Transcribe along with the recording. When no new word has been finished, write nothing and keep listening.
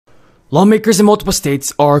Lawmakers in multiple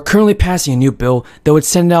states are currently passing a new bill that would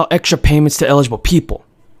send out extra payments to eligible people.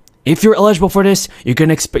 If you're eligible for this, you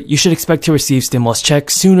should expect to receive stimulus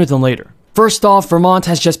checks sooner than later. First off, Vermont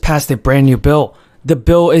has just passed a brand new bill. This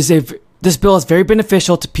bill is very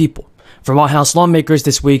beneficial to people. Vermont House lawmakers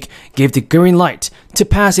this week gave the green light to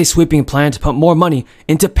pass a sweeping plan to put more money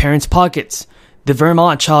into parents' pockets. The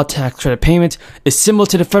Vermont child tax credit payment is similar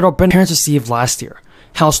to the federal benefit parents received last year.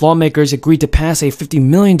 House lawmakers agreed to pass a $50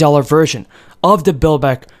 million version of the bill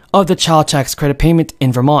back of the child tax credit payment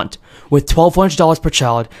in Vermont, with $1,200 per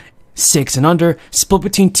child, 6 and under, split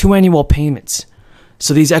between 2 annual payments.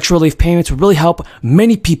 So these extra relief payments would really help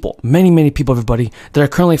many people, many people, everybody, that are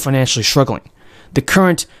currently financially struggling. The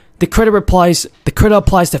credit applies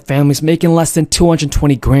to families making less than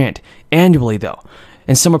 $220,000 annually, though.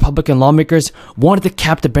 And some Republican lawmakers wanted to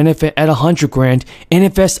cap the benefit at $100,000 and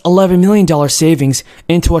invest $11 million savings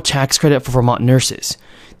into a tax credit for Vermont nurses.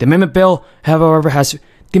 The amendment bill, however, has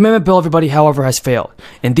failed,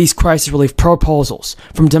 and these crisis relief proposals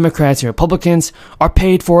from Democrats and Republicans are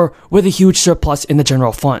paid for with a huge surplus in the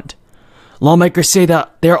general fund. Lawmakers say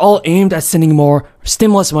that they are all aimed at sending more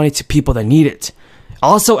stimulus money to people that need it.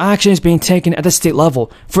 Also, action is being taken at the state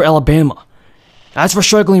level for Alabama. As for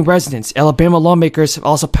struggling residents, Alabama lawmakers have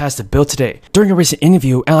also passed a bill today. During a recent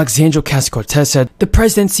interview, Alexandria Ocasio-Cortez said, "The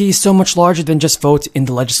presidency is so much larger than just votes in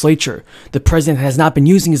the legislature. The president has not been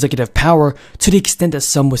using executive power to the extent that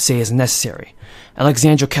some would say is necessary."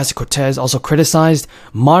 Alexandria Ocasio-Cortez also criticized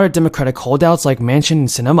moderate Democratic holdouts like Manchin and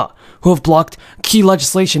Sinema, who have blocked key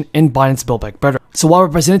legislation in Biden's Build Back Better. So while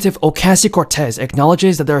Representative Ocasio-Cortez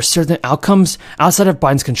acknowledges that there are certain outcomes outside of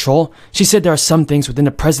Biden's control, she said there are some things within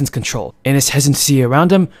the president's control, and his hesitancy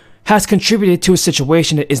around him has contributed to a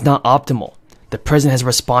situation that is not optimal. The president has a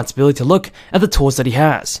responsibility to look at the tools that he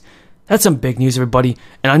has. That's some big news, everybody,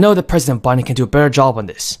 and I know that President Biden can do a better job on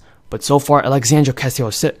this. But so far, Alexandria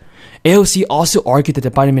Ocasio said, AOC also argued that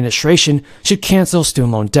the Biden administration should cancel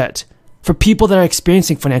student loan debt for people that are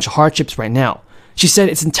experiencing financial hardships right now. She said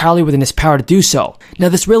it's entirely within his power to do so. Now,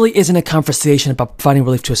 this really isn't a conversation about providing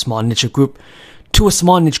relief to a small niche group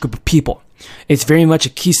of people. It's very much a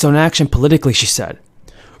keystone action politically, she said.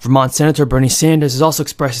 Vermont Senator Bernie Sanders has also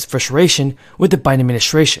expressed his frustration with the Biden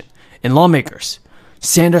administration and lawmakers.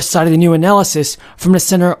 Sanders cited a new analysis from the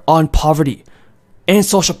Center on Poverty and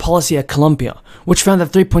Social Policy at Columbia, which found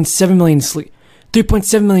that 3.7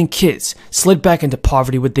 million kids slid back into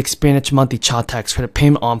poverty with the expanded monthly child tax credit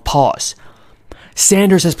payment on pause.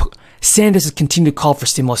 Sanders has continued to call for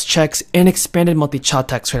stimulus checks and expanded monthly child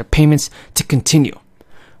tax credit payments to continue.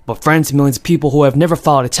 But friends, millions of people who have never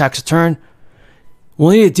filed a tax return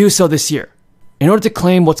will need to do so this year in order to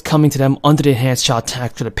claim what's coming to them under the enhanced child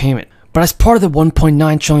tax credit payment. But as part of the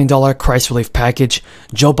 $1.9 trillion crisis relief package,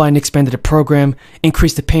 Joe Biden expanded the program,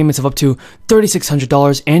 increased the payments of up to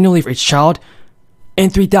 $3,600 annually for each child,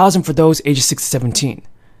 and $3,000 for those ages 6 to 17.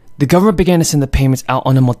 The government began to send the payments out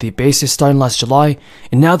on a monthly basis starting last July,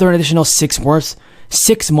 and now there are an additional 6 months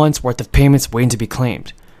worth of payments waiting to be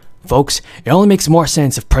claimed. Folks, it only makes more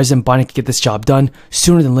sense if President Biden can get this job done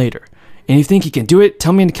sooner than later. And if you think he can do it,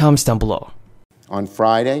 tell me in the comments down below. On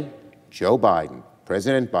Friday,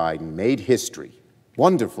 President Biden made history,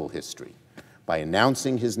 wonderful history, by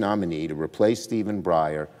announcing his nominee to replace Stephen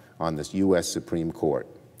Breyer on the U.S. Supreme Court,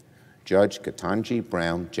 Judge Ketanji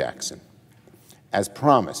Brown Jackson. As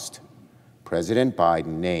promised, President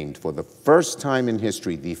Biden named for the first time in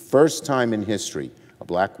history, a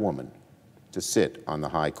black woman to sit on the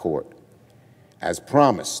high court. As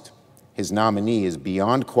promised, his nominee is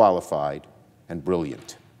beyond qualified and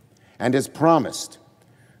brilliant. And as promised,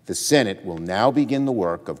 the Senate will now begin the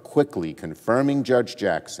work of quickly confirming Judge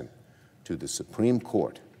Jackson to the Supreme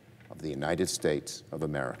Court of the United States of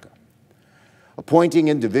America. Appointing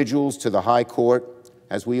individuals to the High Court,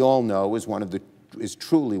 as we all know, is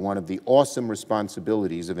truly one of the awesome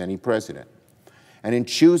responsibilities of any president. And in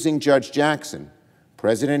choosing Judge Jackson,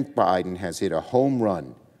 President Biden has hit a home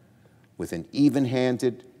run with an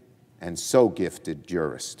even-handed and so gifted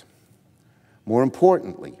jurist. More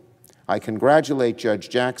importantly, I congratulate Judge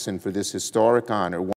Jackson for this historic honor.